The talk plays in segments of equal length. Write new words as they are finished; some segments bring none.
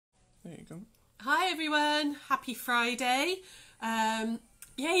There you go. Hi everyone, happy Friday. Yay,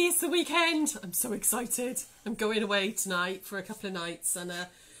 it's the weekend. I'm so excited. I'm going away tonight for a couple of nights and I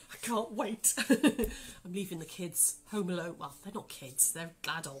can't wait. I'm leaving the kids home alone. Well, they're not kids, they're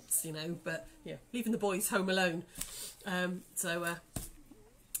adults, you know, but yeah, leaving the boys home alone. So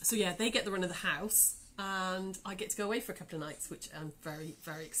yeah, they get the run of the house and I get to go away for a couple of nights, which I'm very,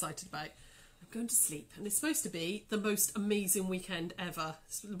 very excited about. I'm going to sleep and it's supposed to be the most amazing weekend ever.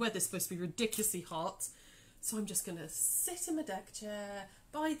 The weather's supposed to be ridiculously hot. So I'm just going to sit in my deck chair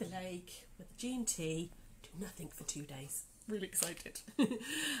by the lake with a G&T, do nothing for 2 days. Really excited.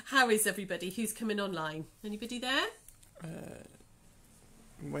 How is everybody? Who's coming online? Anybody there?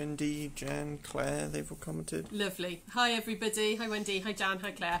 Wendy, Jan, Claire, they've all commented. Lovely. Hi everybody. Hi Wendy. Hi Jan.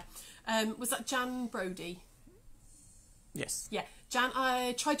 Hi Claire. Was that Jan Brody? Yes. Yeah. Jan,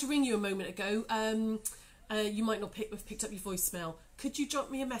 I tried to ring you a moment ago. You might not have picked up your voicemail. Could you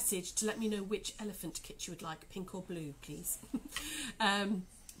drop me a message to let me know which elephant kit you would like, pink or blue, please?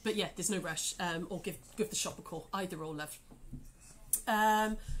 But yeah, there's no rush. Or give the shop a call. Either or, love.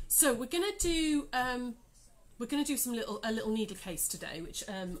 So we're gonna do a little needle case today, which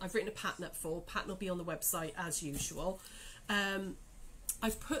I've written a pattern up for. Pattern will be on the website as usual.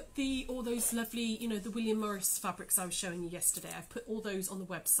 I've put all those lovely, you know, the William Morris fabrics I was showing you yesterday. I've put all those on the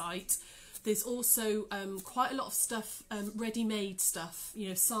website. There's also quite a lot of stuff, ready-made stuff, you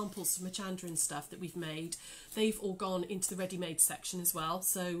know, samples from Machandra and stuff that we've made. They've all gone into the ready-made section as well.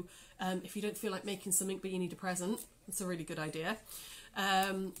 So if you don't feel like making something but you need a present, it's a really good idea.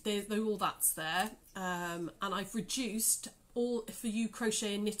 All that's there. And I've reduced all, for you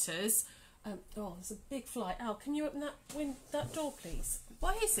crochet and knitters. Oh, there's a big fly. Al, can you open that door, please?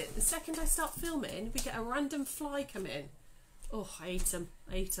 Why is it the second I start filming, we get a random fly come in? Oh, I hate them.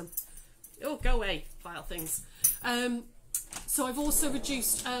 Oh, go away, vile things. So I've also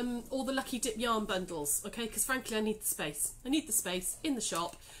reduced all the Lucky Dip yarn bundles, okay? Because frankly, I need the space. I need the space in the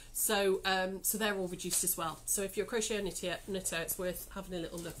shop. So so they're all reduced as well. So if you're a crochet or knitter, it's worth having a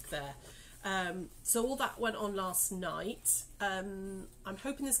little look there. So all that went on last night. I'm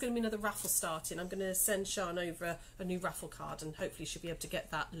hoping there's going to be another raffle starting. I'm going to send Sean over a new raffle card and hopefully she'll be able to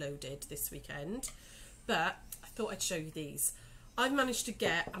get that loaded this weekend. But I thought I'd show you these. I've managed to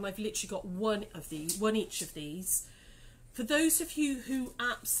get, and I've literally got one each of these. For those of you who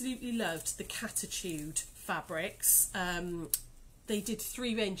absolutely loved the Catitude fabrics, they did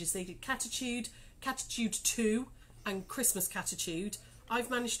 3 ranges. They did Catitude, Catitude 2 and Christmas Catitude. I've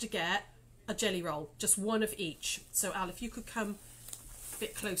managed to get a jelly roll, just one of each. So Al, if you could come a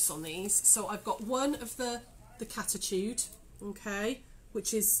bit close on these. So I've got one of the Catitude, okay,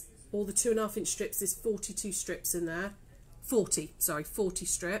 which is all the 2.5 inch strips. There's 42 strips in there. 40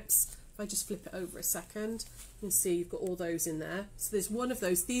 strips. If I just flip it over a second, you can see you've got all those in there. So there's one of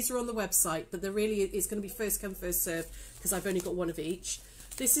those. These are on the website, but they're really, it's going to be first come, first serve because I've only got one of each.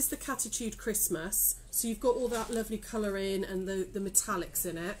 This is the Catitude Christmas. So you've got all that lovely colouring and the metallics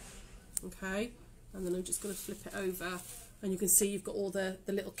in it. Okay, and then I'm just going to flip it over and you can see you've got all the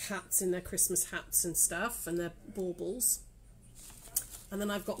little cats in their Christmas hats and stuff and their baubles. And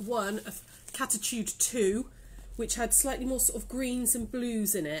then I've got one of Catitude 2, which had slightly more sort of greens and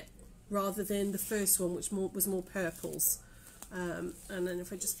blues in it rather than the first one, which was more purples. And then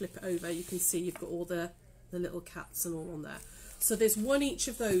if I just flip it over, you can see you've got all the little cats and all on there. So there's one each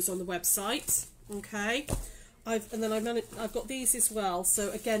of those on the website. Okay, I've got these as well.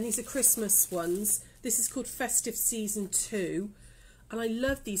 So again, these are Christmas ones. This is called Festive Season 2, and I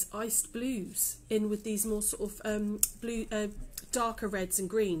love these iced blues in with these more sort of darker reds and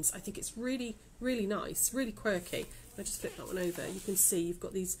greens. I think it's really nice, really quirky. If I just flip that one over, you can see you've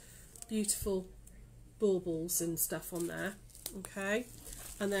got these beautiful baubles and stuff on there. Okay,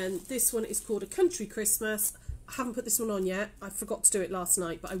 and then this one is called A Country Christmas. I haven't put this one on yet. I forgot to do it last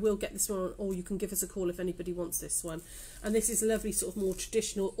night, but I will get this one on, or you can give us a call if anybody wants this one. And this is lovely sort of more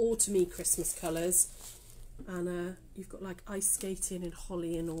traditional autumny Christmas colours. And you've got like ice skating and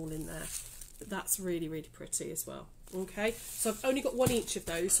holly and all in there. But that's really pretty as well. Okay, so I've only got one each of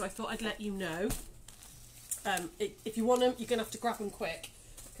those, so I thought I'd let you know. If you want them, you're going to have to grab them quick,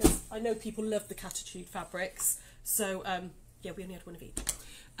 because I know people love the Catitude fabrics. So yeah, we only had one of each.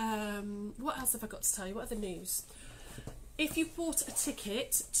 What else have I got to tell you? What other news? If you bought a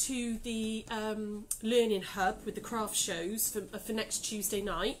ticket to the Learning Hub with the craft shows for next Tuesday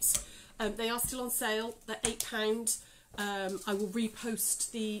night, they are still on sale. They're £8. I will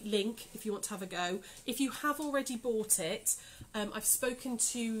repost the link if you want to have a go. If you have already bought it, I've spoken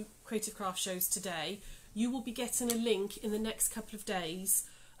to Creative Craft Shows today. You will be getting a link in the next couple of days,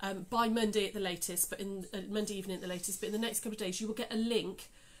 by Monday at the latest, but in Monday evening at the latest. But in the next couple of days, you will get a link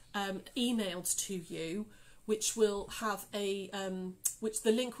emailed to you, which will have a which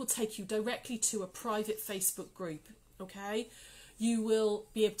the link will take you directly to a private Facebook group. Okay, you will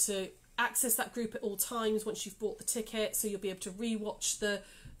be able to access that group at all times once you've bought the ticket, so you'll be able to re-watch the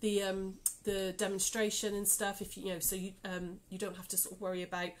demonstration and stuff. If you know, so you don't have to sort of worry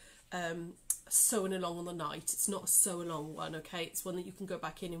about sewing along on the night. It's not a sew along one, okay? It's one that you can go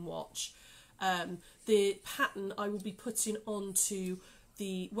back in and watch. The pattern I will be putting onto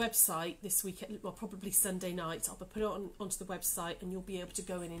the website this week, well, probably Sunday night. I'll put it onto the website, and you'll be able to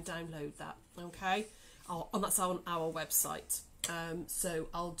go in and download that, okay? And that's on our website. So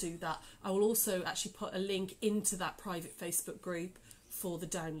I'll do that. I will also actually put a link into that private Facebook group for the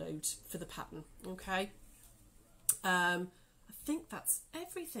download for the pattern, okay? I think that's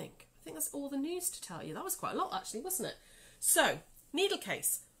everything. I think that's all the news to tell you. That was quite a lot, actually, wasn't it? So, needle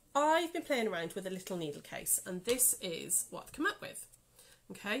case. I've been playing around with a little needle case, and this is what I've come up with.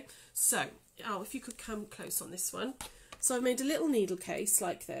 Okay, so, if you could come close on this one. So I've made a little needle case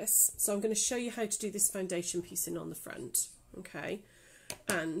like this. So I'm going to show you how to do this foundation piecing on the front. Okay,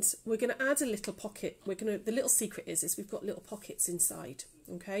 and we're going to add a little pocket. The little secret is we've got little pockets inside.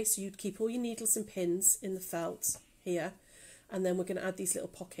 Okay, so you'd keep all your needles and pins in the felt here, and then we're going to add these little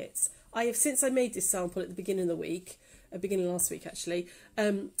pockets. Since I made this sample at the beginning of the week, beginning of last week actually,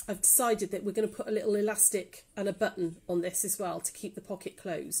 I've decided that we're going to put a little elastic and a button on this as well to keep the pocket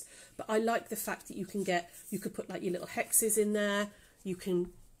closed. But I like the fact that you could put like your little hexes in there, you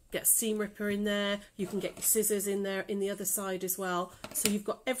can get a seam ripper in there, you can get your scissors in there in the other side as well. So you've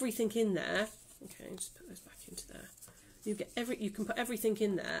got everything in there. Okay, just put those back into there. You can put everything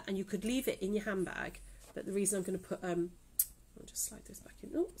in there, and you could leave it in your handbag. But the reason I'm going to put I'll just slide this back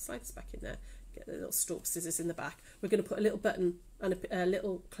in. Oh, slide this back in there. Get the little stalk scissors in the back. We're going to put a little button and a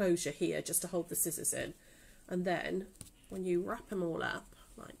little closure here just to hold the scissors in. And then when you wrap them all up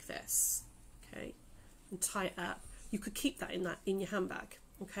like this, okay, and tie it up, you could keep that in your handbag.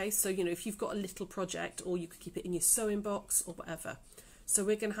 Okay, so you know, if you've got a little project, or you could keep it in your sewing box or whatever. So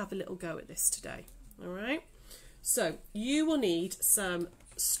we're going to have a little go at this today. All right. So you will need some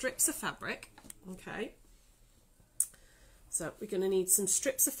strips of fabric. Okay. So we're going to need some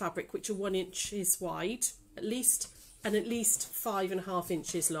strips of fabric which are 1 inch wide, at least 5.5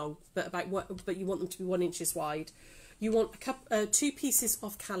 inches long, but you want them to be 1 inch wide. You want 2 pieces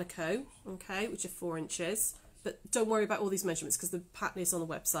of calico, okay, which are 4 inches. But don't worry about all these measurements because the pattern is on the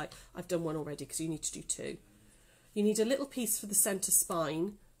website. I've done one already because you need to do 2. You need a little piece for the centre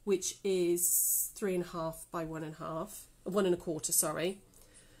spine, which is 3.5 by 1.5, 1.25, sorry.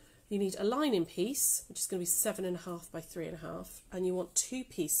 You need a lining piece, which is going to be 7.5 by 3.5, and you want 2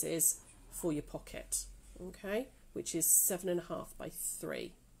 pieces for your pocket, okay, which is 7.5 by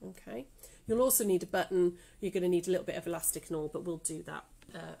 3, okay. You'll also need a button. You're going to need a little bit of elastic and all, but we'll do that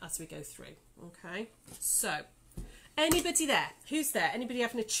as we go through, okay. So, anybody there? Who's there? Anybody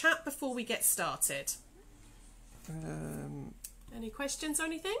having a chat before we get started? Any questions or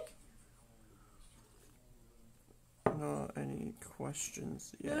anything? Not any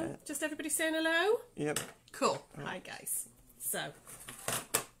questions yet. No? Just everybody saying hello? Yep. Cool. Hi guys. So,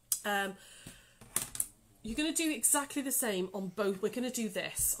 you're going to do exactly the same on both. We're going to do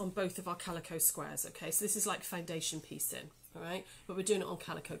this on both of our calico squares, okay? So this is like foundation piecing, all right? But we're doing it on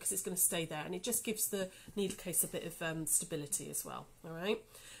calico because it's going to stay there, and it just gives the needle case a bit of stability as well, all right?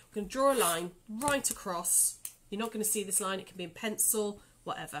 We're going to draw a line right across. You're not going to see this line. It can be in pencil,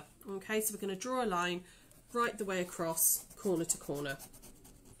 whatever, okay? So we're going to draw a line right the way across, corner to corner,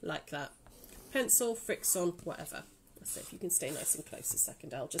 like that. Pencil, Frixion, whatever. Let's see if you can stay nice and close a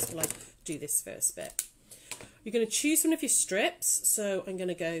second. I'll just like do this first bit. You're going to choose one of your strips. So I'm going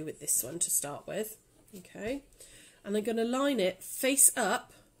to go with this one to start with. Okay. And I'm going to line it face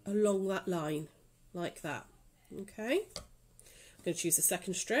up along that line, like that. Okay. I'm going to choose the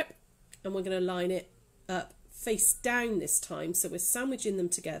second strip, and we're going to line it up face down this time. So we're sandwiching them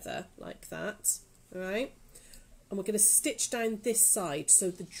together like that. All right. And we're going to stitch down this side,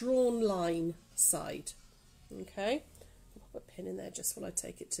 so the drawn line side. Okay, I'll put a pin in there just while I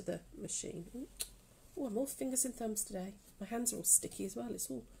take it to the machine. Oh, I'm all fingers and thumbs today. My hands are all sticky as well. It's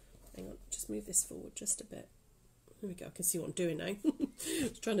all. Hang on, just move this forward just a bit. There we go. I can see what I'm doing now. I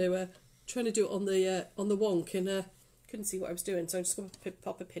was trying to do it on the wonk, and couldn't see what I was doing, so I'm just going to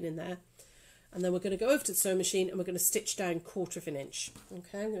pop a pin in there. And then we're going to go over to the sewing machine, and we're going to stitch down 1/4 inch.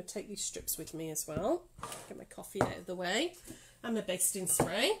 Okay, I'm going to take these strips with me as well. Get my coffee out of the way, and my basting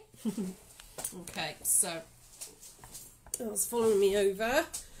spray. Okay, so that's following me over,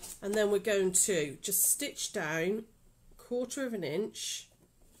 and then we're going to just stitch down 1/4 inch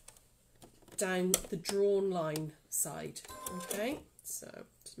down the drawn line side. Okay, so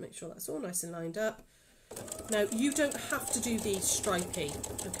Just make sure that's all nice and lined up. Now, you don't have to do these stripy,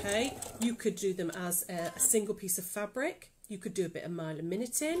 okay? You could do them as a single piece of fabric. You could do a bit of mile a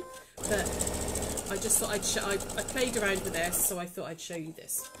minute in, but I just thought I played around with this, so I thought I'd show you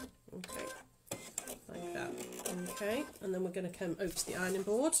this. Okay, like that. Okay, and then we're going to come over to the ironing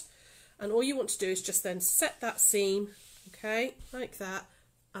board, and all you want to do is just then set that seam, okay, like that,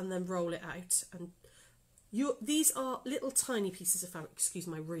 and then roll it out. And these are little tiny pieces of fabric. Excuse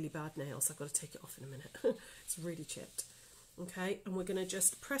my really bad nails, I've got to take it off in a minute. It's really chipped. Okay, and we're going to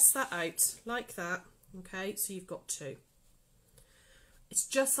just press that out like that. Okay, so you've got two. It's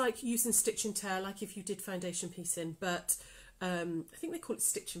just like using stitch and tear, like if you did foundation piecing, but I think they call it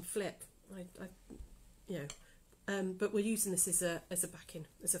stitch and flip. But we're using this as a backing,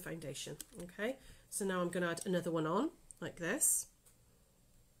 as a foundation. Okay, so now I'm going to add another one on like this,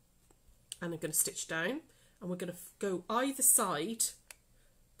 and I'm going to stitch down, and we're going to go either side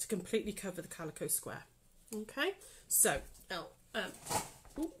to completely cover the calico square. Okay, so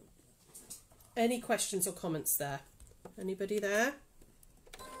any questions or comments there? Anybody there?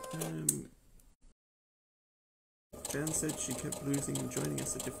 Jan said she kept losing and joining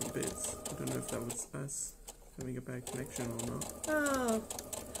us at different bits. I don't know if that was us having a bad connection or not.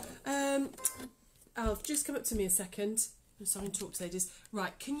 Oh, just come up to me a second. I'm sorry to talk to ladies.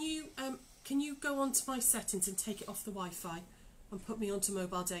 Right, can you go onto my settings and take it off the Wi-Fi and put me onto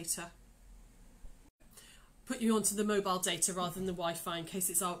mobile data? Put you onto the mobile data rather than the Wi-Fi in case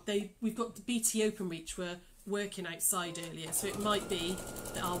it's we've got the BT OpenReach were working outside earlier, so it might be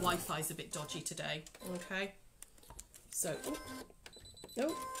that our Wi-Fi is a bit dodgy today. Okay, so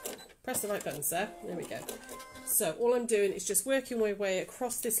press the right buttons there. There we go. So all I'm doing is just working my way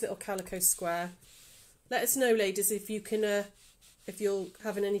across this little calico square. Let us know, ladies, if you can, if you're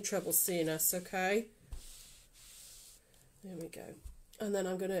having any trouble seeing us. Okay. There we go. And then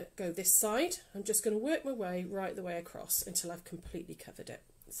I'm going to go this side. I'm just going to work my way right the way across until I've completely covered it.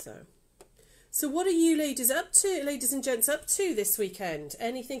 So what are you ladies and gents up to this weekend?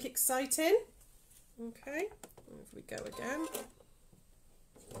 Anything exciting? Okay, here we go again.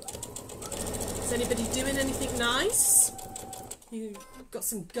 Is anybody doing anything nice? You got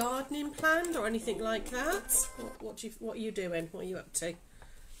some gardening planned or anything like that? What are you doing? What are you up to?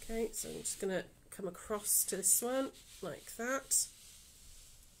 Okay, so I'm just going to come across to this one like that.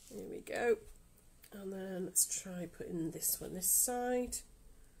 Here we go. And then let's try putting this one this side.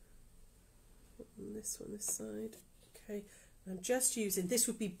 And this one this side. Okay, I'm just using, this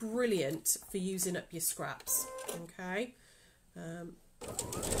would be brilliant for using up your scraps. Okay, you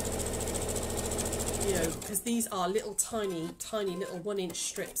know, because these are little tiny little 1-inch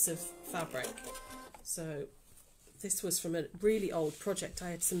strips of fabric. So this was from a really old project. I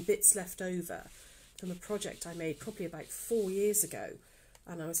had some bits left over from a project I made probably about 4 years ago,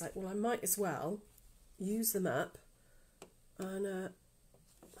 and I was like, well, I might as well use them up and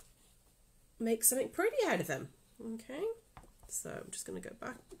make something pretty out of them. Okay, so I'm just going to go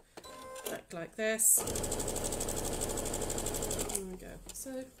back like this. There we go.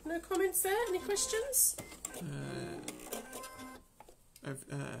 So no comments there? Any questions? I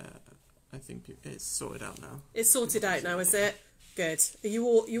think it's sorted out now. It's sorted out now, is it? Good. Are you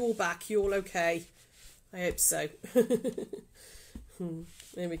all back? You all okay? I hope so.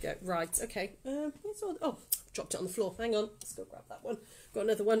 There we go. Right. Okay. Oh, dropped it on the floor. Hang on. Let's go grab that one. Got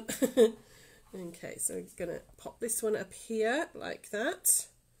another one. Okay, so we're going to pop this one up here like that.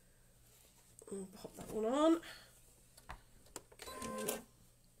 And pop that one on. Okay,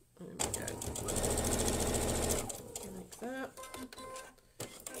 there we go. Like that.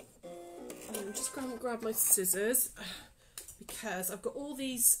 And I'm just going to grab my scissors because I've got all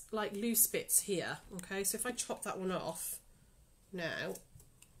these like loose bits here. Okay, so if I chop that one off now,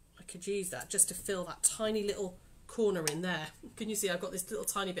 I could use that just to fill that tiny little corner in there. Can you see I've got this little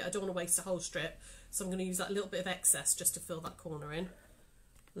tiny bit? I don't want to waste a whole strip, so I'm going to use that little bit of excess just to fill that corner in,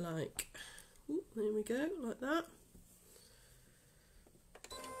 like, there we go, like that.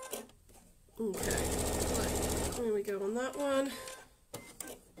 Okay, right, there we go on that one.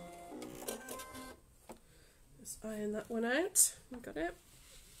 Just iron that one out. Got it.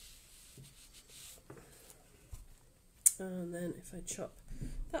 And then if I chop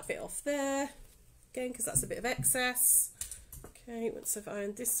that bit off there again, because that's a bit of excess. Okay, once I've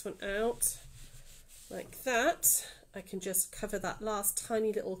ironed this one out like that, I can just cover that last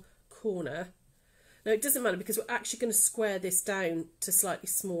tiny little corner. Now it doesn't matter because we're actually going to square this down to slightly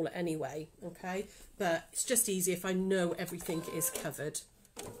smaller anyway, okay, but it's just easy if I know everything is covered.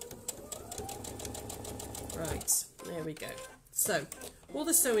 Right, there we go. So all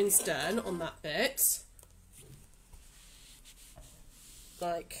the sewing's done on that bit.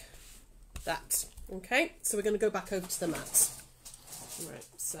 like that. Okay, so we're going to go back over to the mat. Right,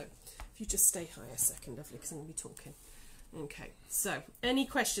 so if you just stay high a second, lovely, because I'm going to be talking. Okay, so any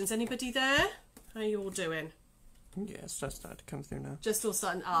questions? Anybody there? How are you all doing? Yeah, it's just started to come through now. Just all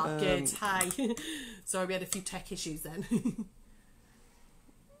starting. Ah, good. Hi. Sorry, we had a few tech issues then.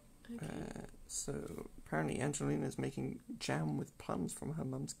 Okay. So apparently Angelina's making jam with plums from her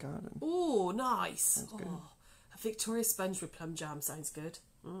mum's garden. Oh, nice. Sounds good. A Victoria sponge with plum jam sounds good.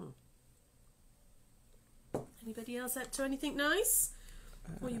 Anybody else up to anything nice?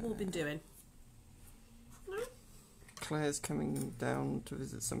 What have you all been doing? No? Claire's coming down to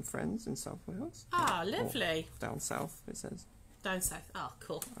visit some friends in South Wales. Ah, lovely. Or down south, it says. Down south. Ah,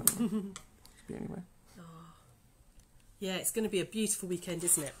 cool. Could be anywhere. Yeah, it's going to be a beautiful weekend,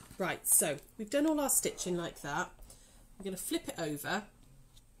 isn't it? Right, so we've done all our stitching like that. I'm going to flip it over.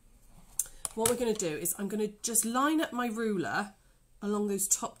 What we're going to do is I'm going to just line up my ruler along those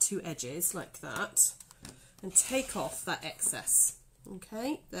top two edges like that and take off that excess.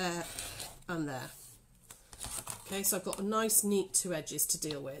 Okay, there and there. Okay, so I've got a nice neat two edges to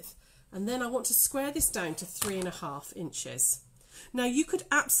deal with. And then I want to square this down to 3.5 inches. Now you could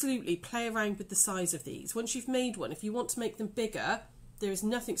absolutely play around with the size of these. Once you've made one, if you want to make them bigger, there is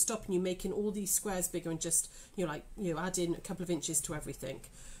nothing stopping you making all these squares bigger and just, add in a couple of inches to everything.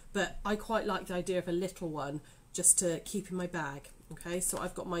 But I quite like the idea of a little one just to keep in my bag. Okay, so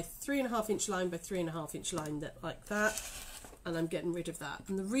I've got my 3.5 inch line by 3.5 inch line like that, and I'm getting rid of that.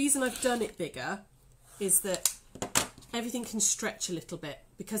 And the reason I've done it bigger is that everything can stretch a little bit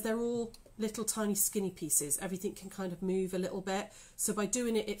because they're all little tiny skinny pieces. Everything can kind of move a little bit. So by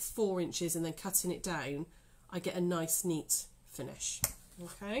doing it at 4 inches and then cutting it down, I get a nice neat finish.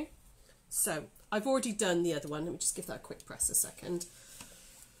 Okay, so I've already done the other one. Let me just give that a quick press a second.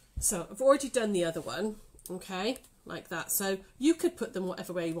 So I've already done the other one, okay, like that. So you could put them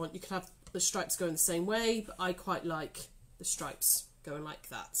whatever way you want. You could have the stripes going the same way, but I quite like the stripes going like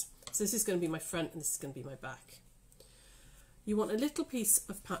that. So this is going to be my front and this is going to be my back. You want a little piece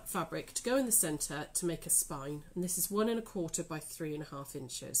of fabric to go in the centre to make a spine, and this is 1.25 by 3.5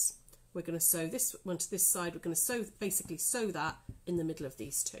 inches. We're going to sew this one to this side. We're going to basically sew that in the middle of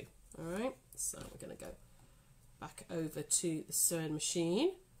these two. All right, so we're going to go back over to the sewing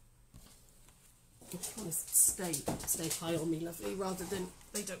machine. Stay high on me, lovely, rather than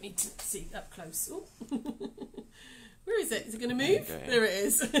they don't need to see up close. Where is it? Is it going to move? Okay. There it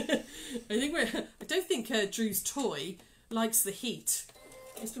is. I don't think Drew's toy likes the heat.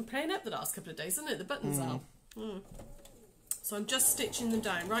 It's been playing up the last couple of days, hasn't it? The buttons are. So I'm just stitching them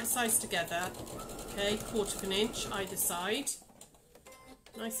down, right sides together. Okay, 1/4 inch either side.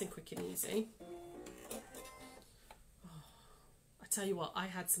 Nice and quick and easy. I tell you what, I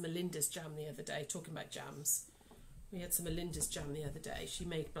had some Melinda's jam the other day, talking about jams. We had some Melinda's jam the other day. She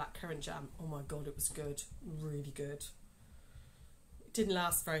made blackcurrant jam. Oh my God, it was good. Really good. It didn't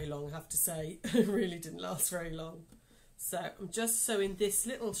last very long, I have to say. It really didn't last very long. So I'm just sewing this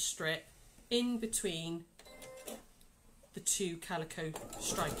little strip in between the two calico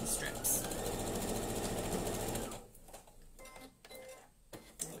stripy strips.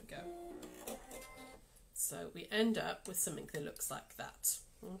 There we go. So we end up with something that looks like that.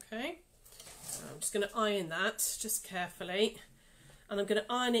 Okay. So I'm just going to iron that just carefully, and I'm going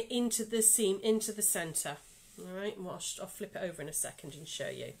to iron it into the seam, into the centre. All right, and I'll flip it over in a second and show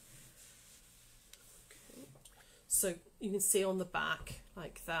you. Okay. So you can see on the back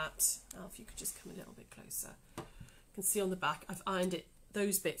like that. Oh, if you could just come a little bit closer. You can see on the back I've ironed it,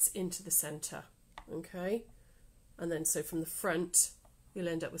 those bits into the centre. Okay, and then so from the front you'll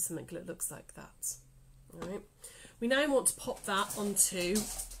end up with something that looks like that. All right. We now want to pop that onto.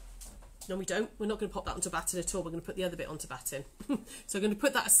 No, we don't. We're not going to pop that onto batting at all. We're going to put the other bit onto batting. So we're going to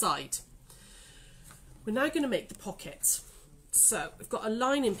put that aside. We're now going to make the pocket. So we've got a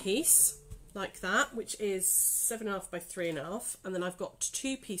lining piece like that, which is 7.5 by 3.5, and then I've got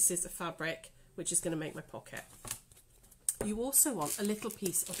 2 pieces of fabric, which is going to make my pocket. You also want a little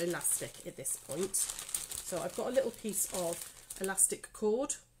piece of elastic at this point. So I've got a little piece of elastic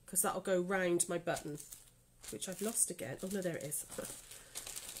cord, because that'll go round my button, which I've lost again. Oh no, there it is.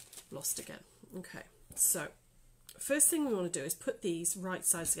 Lost again. Okay, so first thing we want to do is put these right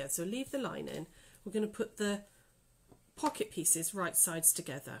sides together. So leave the lining. We're going to put the pocket pieces right sides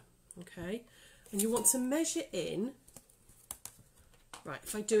together. Okay, and you want to measure in. Right,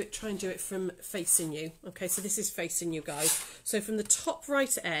 if I do it, try and do it from facing you. Okay, so this is facing you guys. So from the top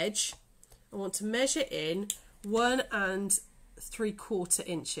right edge, I want to measure in 1 3/4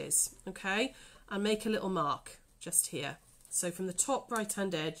 inches. Okay, and make a little mark just here. So from the top right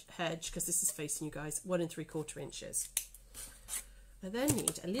hand edge, because this is facing you guys, 1 3/4 inches. I then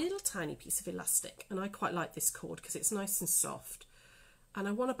need a little tiny piece of elastic, and I quite like this cord because it's nice and soft, and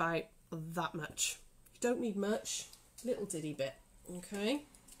I want about that much. You don't need much, little diddy bit, okay?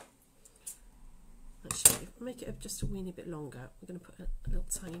 Actually, make it just a weeny bit longer. We're going to put a little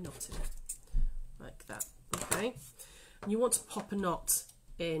tiny knot in it, like that, okay? And you want to pop a knot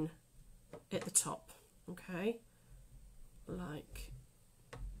in at the top, okay? Like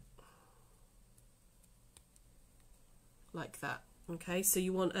that, okay? So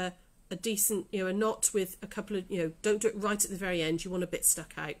you want a decent, you know, a knot with a couple of, you know, don't do it right at the very end. You want a bit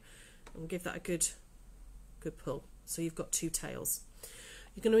stuck out, and give that a good pull. So you've got 2 tails.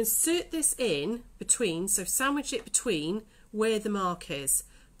 You're going to insert this in between, so sandwich it between where the mark is,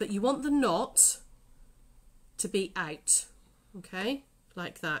 but you want the knot to be out, okay,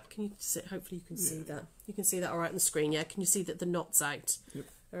 like that. Can you see? Hopefully you can see that. You can see that all right on the screen, yeah? Can you see that the knot's out? Yep.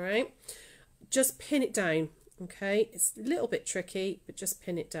 All right, just pin it down, okay? It's a little bit tricky, but just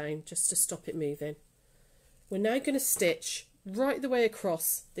pin it down just to stop it moving. We're now going to stitch right the way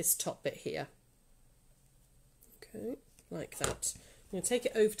across this top bit here, okay, like that. I'm going to take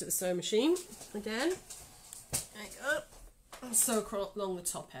it over to the sewing machine again. There you go. And sew across along the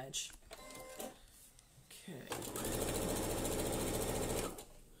top edge. Okay.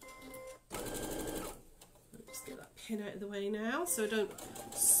 Let's get that pin out of the way now so I don't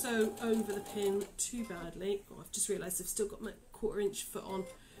sew over the pin too badly. Oh, I've just realised I've still got my 1/4 inch foot on,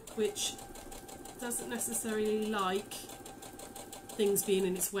 which doesn't necessarily like things being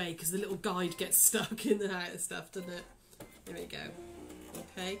in its way because the little guide gets stuck in the out of stuff, doesn't it? There we go.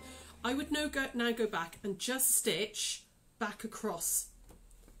 Okay, I would now go back and just stitch back across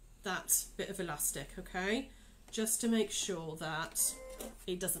that bit of elastic, okay, just to make sure that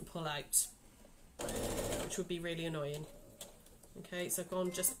it doesn't pull out, which would be really annoying. Okay, so I've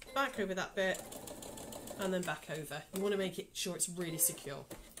gone just back over that bit and then back over. You want to make sure it's really secure.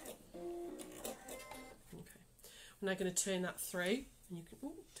 Okay, we're now going to turn that through, and you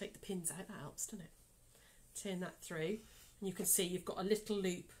can take the pins out. That helps, doesn't it? Turn that through. And you can see you've got a little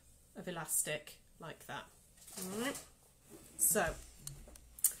loop of elastic like that. All right. So,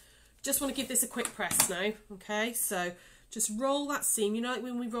 just want to give this a quick press now. Okay, so just roll that seam. You know, like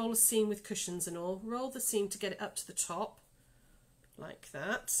when we roll a seam with cushions and all, roll the seam to get it up to the top, like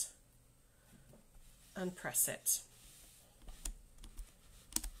that, and press it.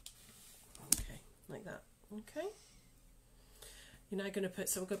 Okay, like that. Okay. You're now going to put,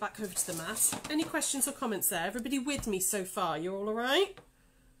 so we'll go back over to the mat. Any questions or comments there? Everybody with me so far? You're all alright?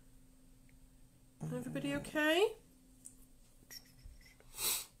 Everybody okay?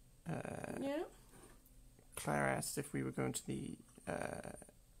 Yeah? Claire asked if we were going to the...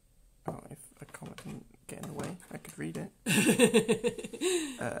 if a comment didn't get in the way, I could read it.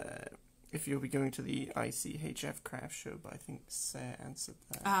 If you'll be going to the ICHF craft show, but I think Sarah answered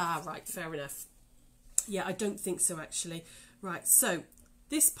that. Ah, right, fair enough. Yeah, I don't think so actually. Right, so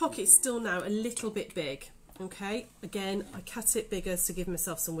this pocket's still now a little bit big, okay? Again, I cut it bigger to give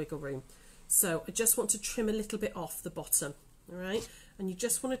myself some wiggle room. So I just want to trim a little bit off the bottom, all right? And you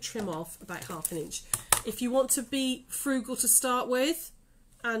just want to trim off about 1/2 inch. If you want to be frugal to start with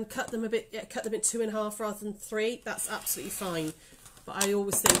and cut them at 2.5 rather than 3, that's absolutely fine. But I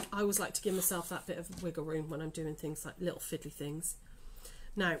always like to give myself that bit of wiggle room when I'm doing things like little fiddly things.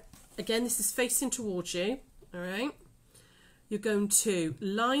 Now, again, this is facing towards you, all right? You're going to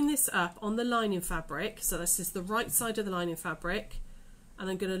line this up on the lining fabric. So this is the right side of the lining fabric. And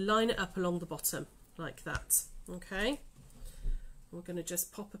I'm going to line it up along the bottom like that. Okay. We're going to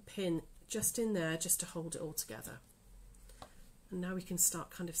just pop a pin just in there just to hold it all together. And now we can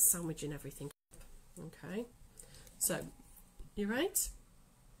start kind of sandwiching everything up. Okay. So, you right?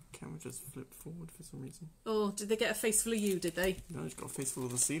 Camera just flipped forward for some reason. Oh, did they get a face full of you, did they? No, it's got a face full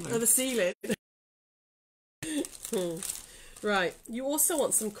of the ceiling. Oh, the ceiling. Right, you also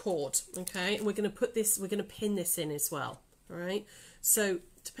want some cord, okay? And we're going to pin this in as well, all right? So,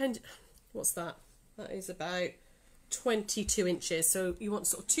 what's that? That is about 22 inches. So you want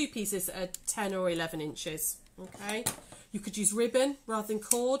sort of 2 pieces at 10 or 11 inches, okay? You could use ribbon rather than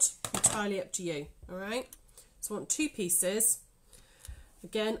cord, entirely up to you, all right? So I want 2 pieces.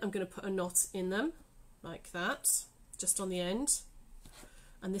 Again, I'm going to put a knot in them, like that, just on the end.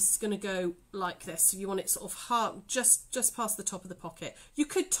 And this is going to go like this. So you want it sort of hard, just past the top of the pocket. You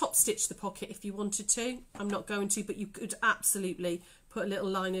could top stitch the pocket if you wanted to. I'm not going to, but you could absolutely put a little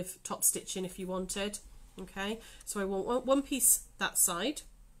line of top stitching if you wanted. Okay, so I want one piece that side,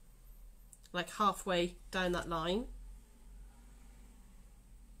 like halfway down that line.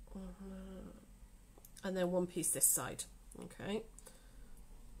 And then one piece this side. Okay,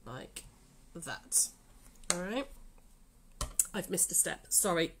 like that. All right. I've missed a step.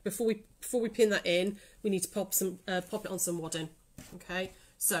 Sorry. Before we pin that in, we need to pop it on some wadding. Okay.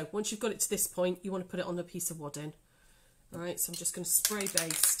 So once you've got it to this point, you want to put it on a piece of wadding. All right. So I'm just going to spray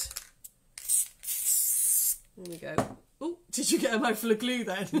baste. There we go. Oh, did you get a mouthful of glue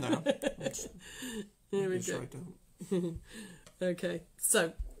then? No. Here we go. Okay.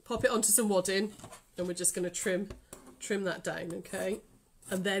 So pop it onto some wadding, and we're just going to trim that down. Okay.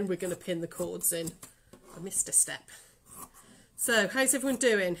 And then we're going to pin the cords in. I missed a step. So, how's everyone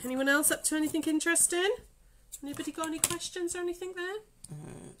doing? Anyone else up to anything interesting? Anybody got any questions or anything there?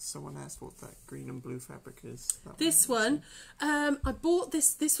 Someone asked what that green and blue fabric is. This one, I bought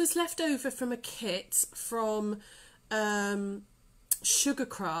this. This was left over from a kit from Sugar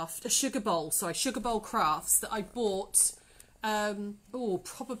Bowl Crafts that I bought.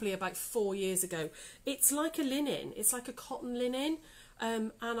 Probably about 4 years ago. It's like a linen. It's like a cotton linen.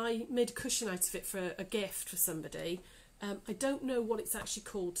 And I made a cushion out of it for a gift for somebody. I don't know what it's actually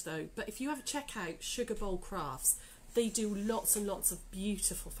called though, but if you ever check out Sugar Bowl Crafts, they do lots and lots of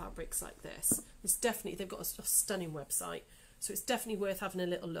beautiful fabrics like this. It's definitely, they've got a stunning website, so it's definitely worth having a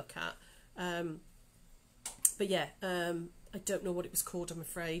little look at. But yeah, I don't know what it was called, I'm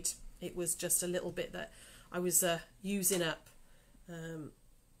afraid. It was just a little bit that I was using up. In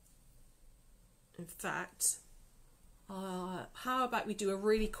fact, how about we do a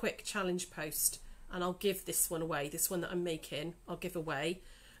really quick challenge post, and I'll give this one away. This one that I'm making, I'll give away.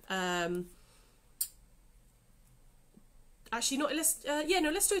 Actually, not. Let's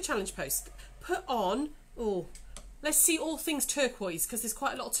do a challenge post. Put on. Let's see all things turquoise, because there's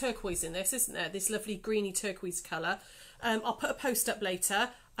quite a lot of turquoise in this, isn't there? This lovely greeny turquoise colour. I'll put a post up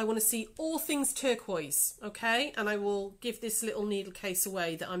later. I want to see all things turquoise, okay? And I will give this little needle case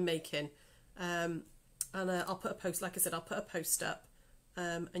away that I'm making. And I'll put a post, like I said, I'll put a post up,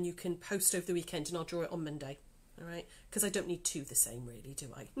 and you can post over the weekend, and I'll draw it on Monday, all right? Because I don't need two the same, really,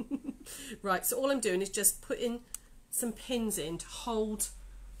 do I? Right, so all I'm doing is just putting some pins in to hold.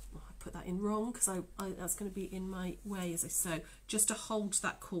 I put that in wrong because that's going to be in my way as I sew, just to hold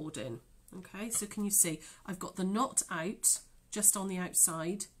that cord in. Okay, so can you see I've got the knot out just on the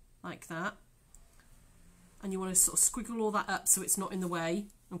outside like that, and you want to sort of squiggle all that up so it's not in the way,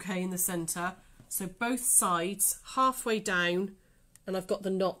 okay, in the center. So both sides halfway down, and I've got the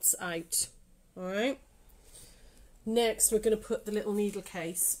knots out. All right, next we're going to put the little needle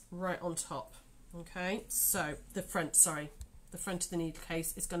case right on top. Okay, so the front of the needle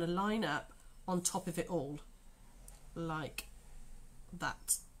case is going to line up on top of it all, like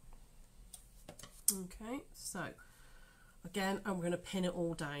that. Okay, so again, I'm going to pin it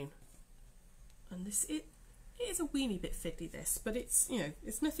all down, and this it is a weeny bit fiddly, this, but it's, you know,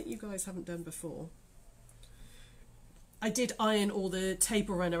 it's nothing you guys haven't done before. I did iron all the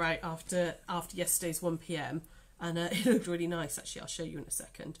table runner out after yesterday's 1 PM, and it looked really nice. Actually, I'll show you in a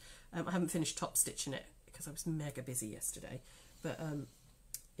second. I haven't finished top stitching it because I was mega busy yesterday, but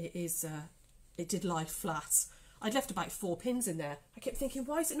it did lie flat. I'd left about 4 pins in there. I kept thinking,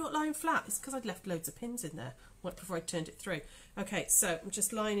 why is it not lying flat? It's because I'd left loads of pins in there before I turned it through. Okay, so I'm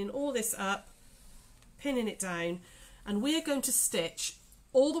just lining all this up, pinning it down, and we're going to stitch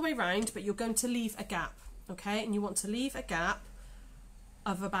all the way round, but you're going to leave a gap, okay? And you want to leave a gap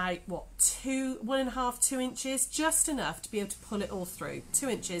of about, what, 1.5, 2 inches, just enough to be able to pull it all through. 2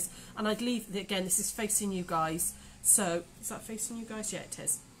 inches, and I'd leave, again, this is facing you guys, so, is that facing you guys? Yeah, it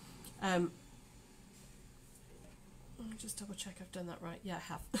is. Let me just double check I've done that right. Yeah, I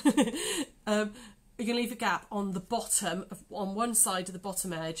have. You're going to leave a gap on the bottom, on one side of the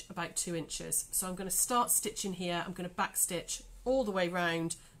bottom edge, about 2 inches. So I'm going to start stitching here, I'm going to back stitch all the way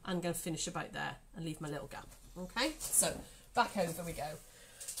round, and I'm going to finish about there, and leave my little gap. Okay, so back over we go.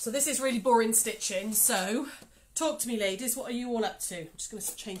 So this is really boring stitching, so talk to me, ladies, what are you all up to? I'm just going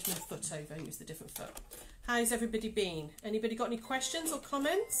to change my foot over, use the different foot. How's everybody been? Anybody got any questions or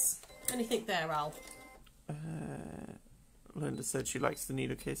comments? Anything there, Al? Linda said she likes the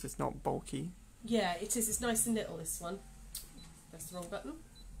needle case, it's not bulky. Yeah, it is, it's nice and little, this one. That's the wrong button.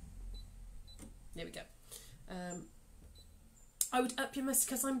 There we go. I would up your must,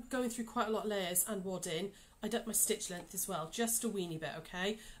 because I'm going through quite a lot of layers and wadding, I'd up my stitch length as well, just a weeny bit,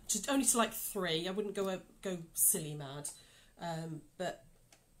 okay? Just only to like 3, I wouldn't go silly mad, but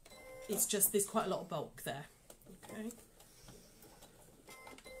it's just, there's quite a lot of bulk there, okay?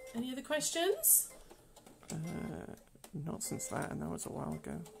 Any other questions? Not since that, and that was a while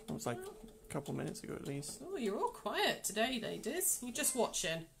ago. That was like a couple minutes ago at least. Oh, you're all quiet today, ladies. You're just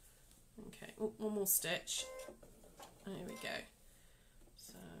watching. Okay, oh, one more stitch. There we go.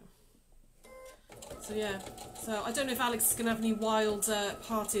 So yeah, so I don't know if Alex is going to have any wild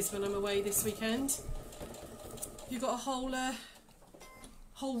parties when I'm away this weekend. You got a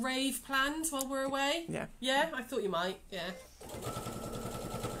whole rave planned while we're away? Yeah. Yeah, I thought you might. Yeah.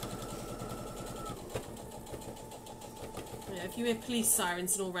 Yeah, if you hear police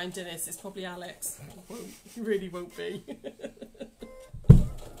sirens and all round Dennis, it's probably Alex. It really won't be.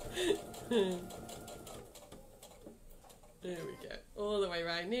 There we go. All the way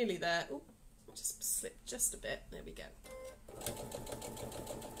around, nearly there. Oh, just slipped just a bit. There we go.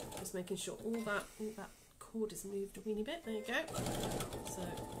 Just making sure all that cord is moved a weeny bit. There you go. So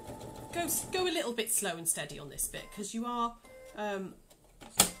go a little bit slow and steady on this bit because you are.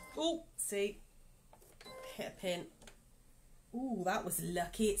 Oh, see, hit a pin. Ooh, that was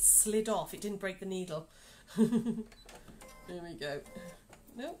lucky. It slid off. It didn't break the needle. There we go.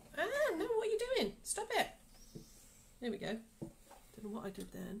 No, no, what are you doing? Stop it. There we go. Don't know what I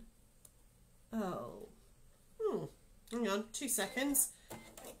did then. Oh. Hang on, 2 seconds.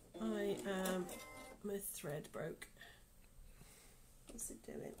 My thread broke. What's it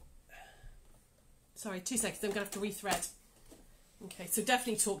doing? Sorry, 2 seconds. I'm going to have to rethread. Okay, so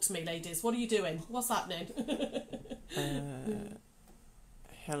definitely talk to me, ladies. What are you doing? What's happening?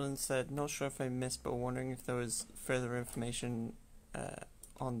 Helen said, not sure if I missed, but wondering if there was further information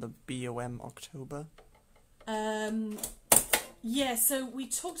on the BOM October. Yeah, so we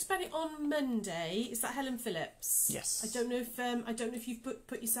talked about it on Monday. Is that Helen Phillips? Yes. I don't know if you've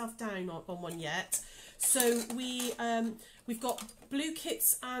put yourself down on one yet. So we've got blue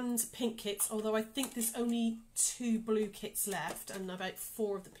kits and pink kits, although I think there's only 2 blue kits left and about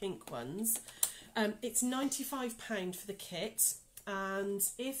 4 of the pink ones. It's £95 for the kit, and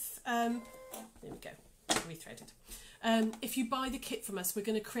if there we go, rethreaded. If you buy the kit from us, we're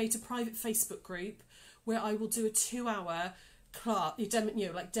going to create a private Facebook group where I will do a 2-hour class,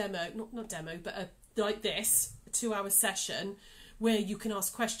 like this, a 2-hour session where you can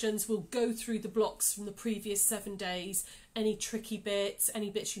ask questions. We'll go through the blocks from the previous 7 days, any tricky bits, any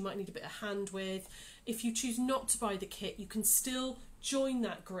bits you might need a bit of hand with. If you choose not to buy the kit, you can still join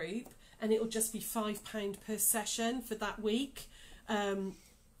that group, and it'll just be £5 per session for that week.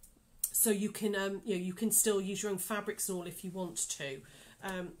 So you can you can still use your own fabrics and all if you want to.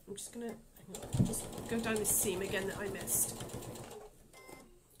 I'm just gonna just go down this seam again that I missed.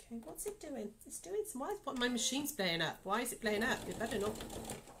 Okay, what's it doing? It's doing some. Why is my machine's playing up? Why is it playing up? You better not.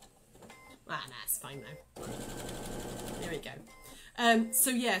 Ah, nah, it's fine now. There we go. So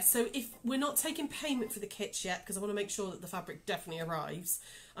yeah, so if we're not taking payment for the kits yet, because I want to make sure that the fabric definitely arrives.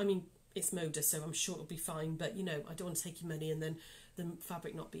 I mean, it's Moda, so I'm sure it'll be fine. But you know, I don't want to take your money and then the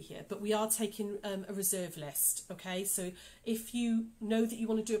fabric not be here. But we are taking a reserve list. Okay, so if you know that you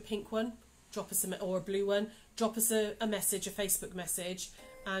want to do a pink one, drop us or a blue one, drop us a message, a Facebook message,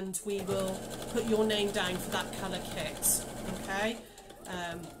 and we will put your name down for that colour kit. Okay,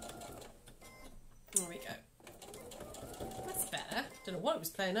 there we go. That's better. Don't know what it was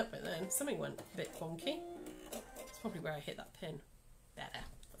playing up with then. Something went a bit wonky. It's probably where I hit that pin. Better.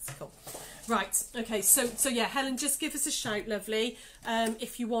 That's cool. Right. Okay. So yeah, Helen, just give us a shout, lovely.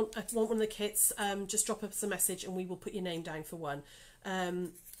 If you want one of the kits, just drop us a message and we will put your name down for one.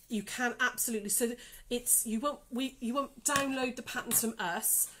 You can absolutely. So it's you won't download the patterns from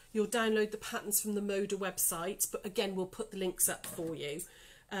us. You'll download the patterns from the Moda website. But again, we'll put the links up for you.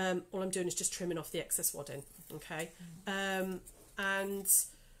 All I'm doing is just trimming off the excess wadding. Okay. And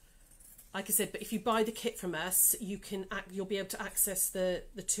like I said, but if you buy the kit from us, you'll be able to access the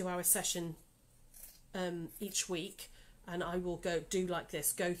 2-hour session each week, and I will go through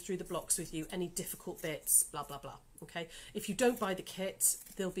the blocks with you, any difficult bits, blah blah blah. Okay. If you don't buy the kit,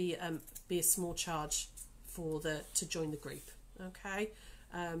 there'll be a small charge to join the group. Okay.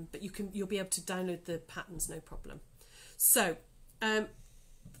 But you'll be able to download the patterns, no problem. So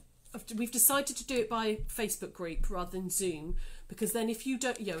we've decided to do it by Facebook group rather than Zoom, because then if you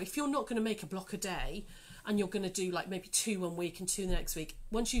don't, if you're not going to make a block a day and you're going to do like maybe 2 one week and 2 the next week,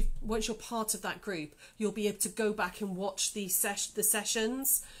 once you're part of that group, you'll be able to go back and watch the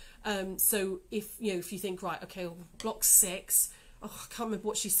sessions. So if you think, right, okay, block 6, I can't remember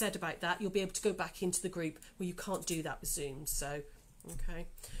what she said about that, you'll be able to go back into the group where you can't do that with Zoom. So okay,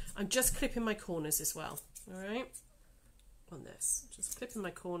 I'm just clipping my corners as well. All right. On this, just clipping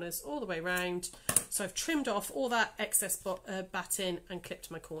my corners all the way around. So I've trimmed off all that excess batting and clipped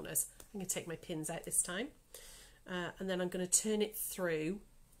my corners. I'm going to take my pins out this time, and then I'm going to turn it through.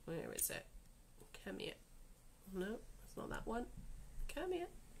 Where is it? Come here. No, it's not that one. Come here.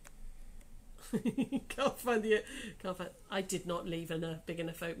 Can't find the. I did not leave a big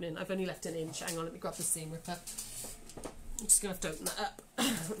enough opening. I've only left an inch. Hang on, let me grab the seam ripper. I'm just going to have to open that up.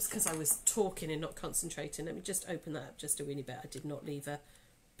 It's because I was talking and not concentrating. Let me just open that up just a weeny bit. I did not leave a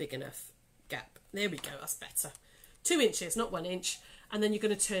big enough gap. There we go, that's better. 2 inches, not 1 inch, and then you're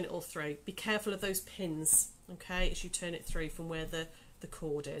going to turn it all through. Be careful of those pins, okay, as you turn it through from where the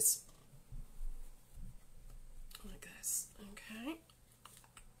cord is. Like this, okay.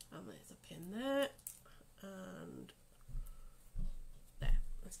 And there's a pin there, and there.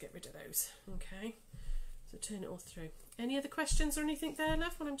 Let's get rid of those, okay. So turn it all through. Any other questions or anything there,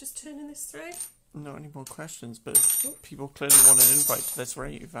 love, when I'm just turning this through? Not any more questions, but people clearly want an invite to this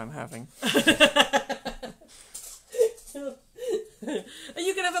rave I'm having. Are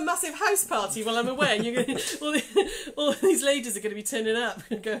you going to have a massive house party while I'm away? And you're going to, all these ladies are going to be turning up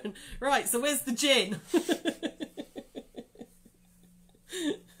and going, right, so where's the gin?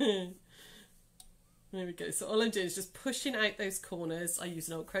 There we go. So all I'm doing is just pushing out those corners. I use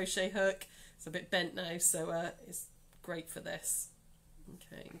an old crochet hook. It's a bit bent now, so it's great for this.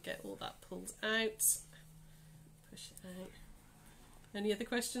 Okay, get all that pulled out. Push it out. Any other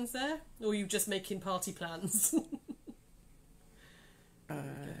questions there? Or are you just making party plans? I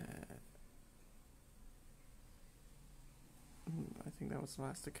think that was the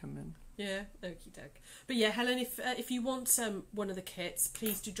last to come in. Yeah, okie doke. But yeah, Helen, if you want one of the kits,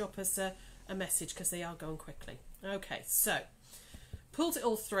 please do drop us a message because they are going quickly. Okay, so pulled it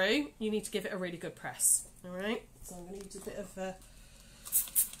all through. You need to give it a really good press. All right. So I'm going to use a bit of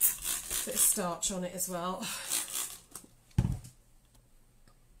starch on it as well,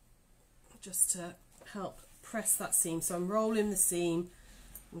 just to help press that seam. So I'm rolling the seam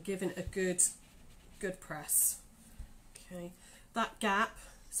and giving it a good press. Okay, that gap,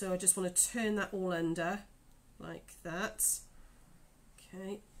 so I just want to turn that all under like that.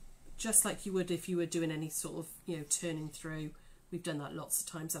 Okay, just like you would if you were doing any sort of, you know, turning through. We've done that lots of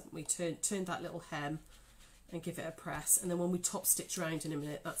times, haven't we? Turn that little hem and give it a press, and then when we top stitch round in a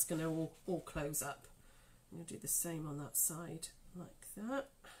minute, that's going to all close up. I'm going to do the same on that side like that.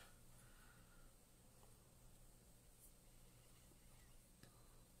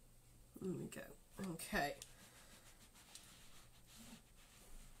 There we go. Okay.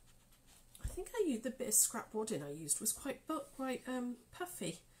 I think the bit of scrap wadding I used was quite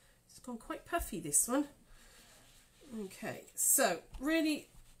puffy. It's gone quite puffy, this one. Okay, so really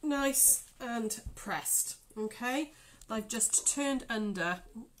nice and pressed. Okay, I've just turned under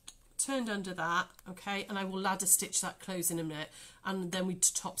that. Okay, and I will ladder stitch that close in a minute, and then we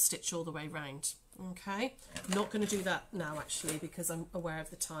top stitch all the way round. Okay, I'm not going to do that now actually because I'm aware of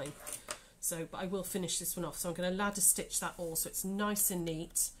the time. So, but I will finish this one off. So I'm going to ladder stitch that all so it's nice and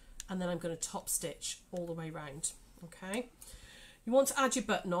neat, and then I'm going to top stitch all the way round. Okay. You want to add your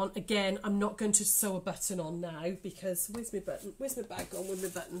button on. Again, I'm not going to sew a button on now because where's my button? Where's my bag gone with my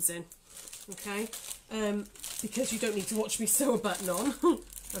buttons in? Okay, because you don't need to watch me sew a button on.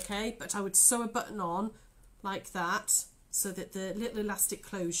 Okay, but I would sew a button on like that so that the little elastic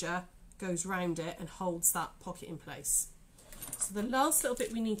closure goes round it and holds that pocket in place. So the last little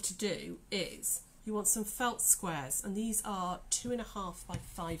bit we need to do is you want some felt squares, and these are 2.5 by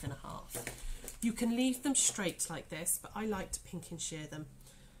 5.5. You can leave them straight like this, but I like to pink and shear them.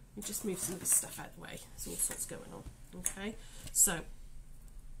 Let me just move some of this stuff out of the way. There's all sorts going on. Okay, so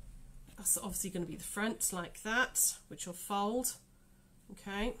that's obviously going to be the front like that, which will fold.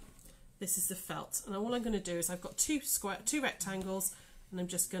 Okay, this is the felt, and all I'm going to do is I've got two rectangles, and I'm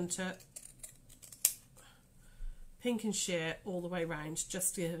just going to pink and shear all the way around,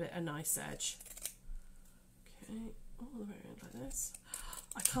 just to give it a nice edge. Okay, all the way around like this.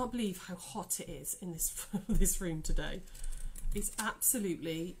 I can't believe how hot it is in this this room today. It's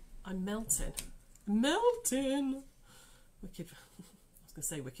absolutely, I'm melting. Melting! Wicked, I was going to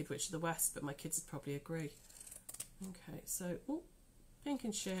say Wicked Witch of the West, but my kids would probably agree. Okay, so pink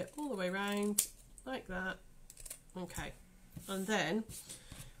and sheer all the way around, like that. Okay, and then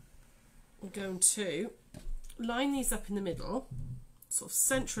I'm going to line these up in the middle, sort of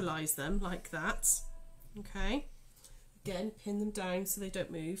centralise them like that. Okay. Again, pin them down so they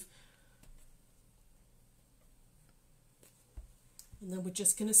don't move. And then we're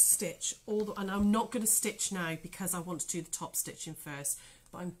just going to stitch all the, and I'm not going to stitch now because I want to do the top stitching first,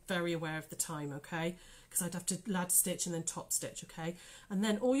 but I'm very aware of the time, okay? Because I'd have to ladder stitch and then top stitch, okay? And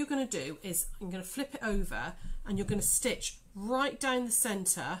then all you're going to do is I'm going to flip it over and you're going to stitch right down the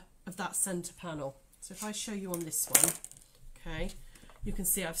centre of that centre panel. So if I show you on this one, okay, you can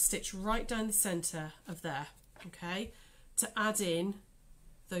see I've stitched right down the centre of there, okay? To add in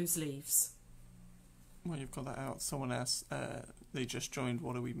those leaves. Well, you've got that out. Someone asked, they just joined,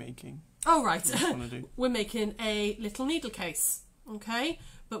 what are we making? Oh, right. Do? We're making a little needle case, okay?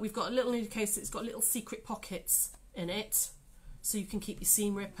 But we've got a little needle case that's got little secret pockets in it. So you can keep your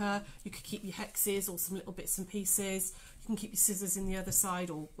seam ripper, you could keep your hexes or some little bits and pieces. You can keep your scissors in the other side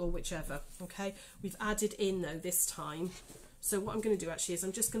or whichever. Okay, we've added in though this time. So what I'm going to do actually is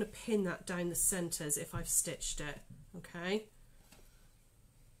I'm just going to pin that down the centre as if I've stitched it. Okay,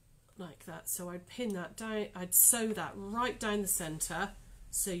 like that. So I'd pin that down, I'd sew that right down the centre,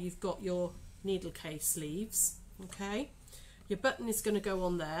 so you've got your needle case sleeves. Okay, your button is going to go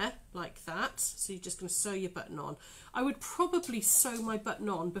on there like that, so you're just going to sew your button on. I would probably sew my button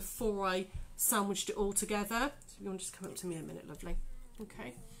on before I sandwiched it all together. So you want to just come up to me a minute, lovely.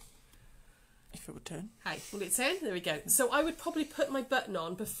 Okay, if it would turn. Hey, well, it's in. There we go. So I would probably put my button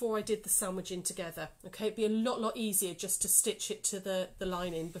on before I did the sandwiching together. Okay, it'd be a lot easier just to stitch it to the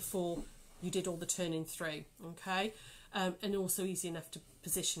lining before you did all the turning through. Okay, and also easy enough to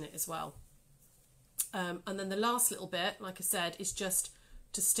position it as well. And then the last little bit, like I said, is just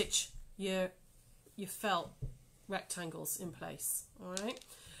to stitch your felt rectangles in place. All right,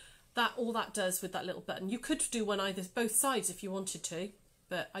 all that does with that little button. You could do one both sides if you wanted to.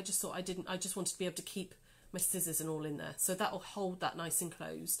 But I just thought I didn't. I just wanted to be able to keep my scissors and all in there. So that will hold that nice and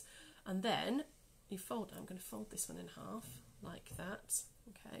closed. And then you fold. I'm going to fold this one in half like that.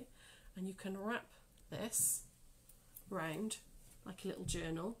 Okay. And you can wrap this round like a little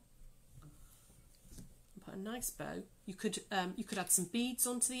journal. And put a nice bow. You could add some beads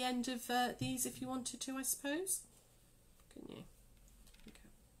onto the end of these if you wanted to, I suppose. Couldn't you? Okay.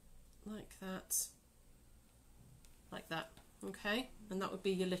 Like that. Like that. Okay, and that would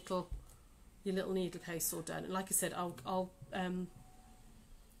be your little needle case all done. And like I said, I'll do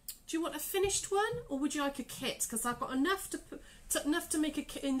you want a finished one or would you like a kit? Because I've got enough to make a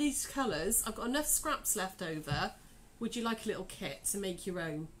kit in these colours. I've got enough scraps left over. Would you like a little kit to make your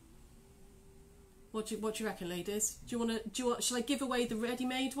own? What do you reckon, ladies? Shall I give away the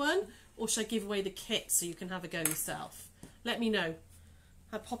ready-made one or shall I give away the kit so you can have a go yourself? Let me know.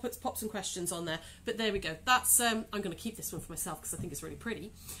 Pop some questions on there, but there we go. That's I'm going to keep this one for myself because I think it's really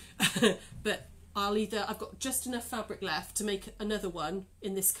pretty. But I've got just enough fabric left to make another one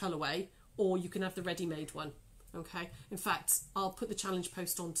in this colourway, or you can have the ready-made one. Okay. In fact, I'll put the challenge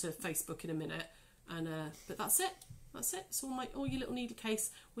post onto Facebook in a minute, and but that's it. That's it. It's all your little needle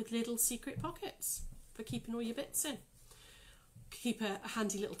case with little secret pockets for keeping all your bits in. Keep a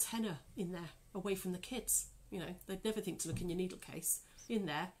handy little tenner in there away from the kids. You know, they'd never think to look in your needle case. In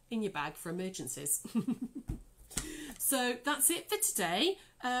there, in your bag for emergencies. So that's it for today.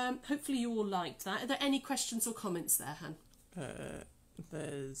 Hopefully you all liked that. Are there any questions or comments there, Han?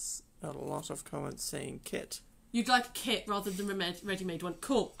 There's a lot of comments saying kit. You'd like a kit rather than ready-made one.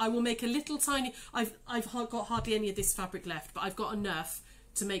 Cool. I will make a little tiny... I've got hardly any of this fabric left, but I've got enough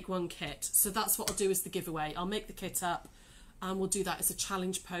to make one kit. So that's what I'll do as the giveaway. I'll make the kit up and we'll do that as a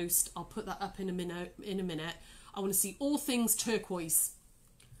challenge post. I'll put that up in a minute. I want to see all things turquoise.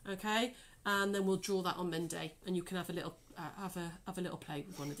 Okay, and then we'll draw that on Monday, and you can have a little have a little play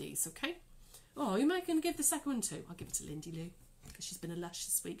with one of these. Okay. Oh, who am I going to give the second one to? I'll give it to Lindy Lou because she's been a lush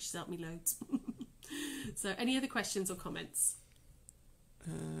this week. She's helped me loads. So, any other questions or comments?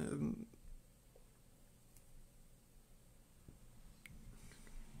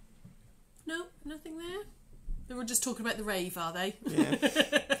 No, nothing there. They were just talking about the rave, are they? Yeah.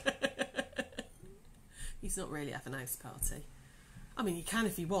 He's not really having a house party. I mean, he can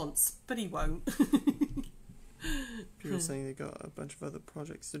if he wants, but he won't. People saying they got a bunch of other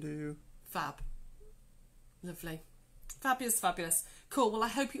projects to do. Fab. Lovely. Fabulous, fabulous. Cool. Well, I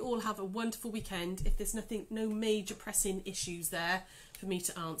hope you all have a wonderful weekend. If there's no major pressing issues there for me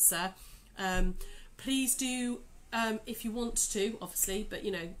to answer, please do, if you want to, obviously, but,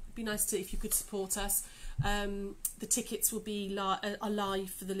 you know, it'd be nice if you could support us. The tickets will be live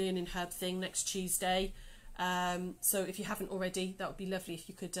for the Learning Hub thing next Tuesday. So if you haven't already, that would be lovely if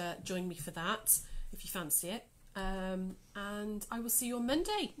you could join me for that, if you fancy it. And I will see you on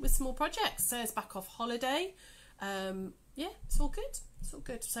Monday with some more projects. Sarah's back off holiday. Yeah, it's all good. It's all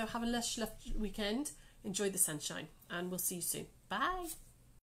good. So have a lush weekend. Enjoy the sunshine, and we'll see you soon. Bye.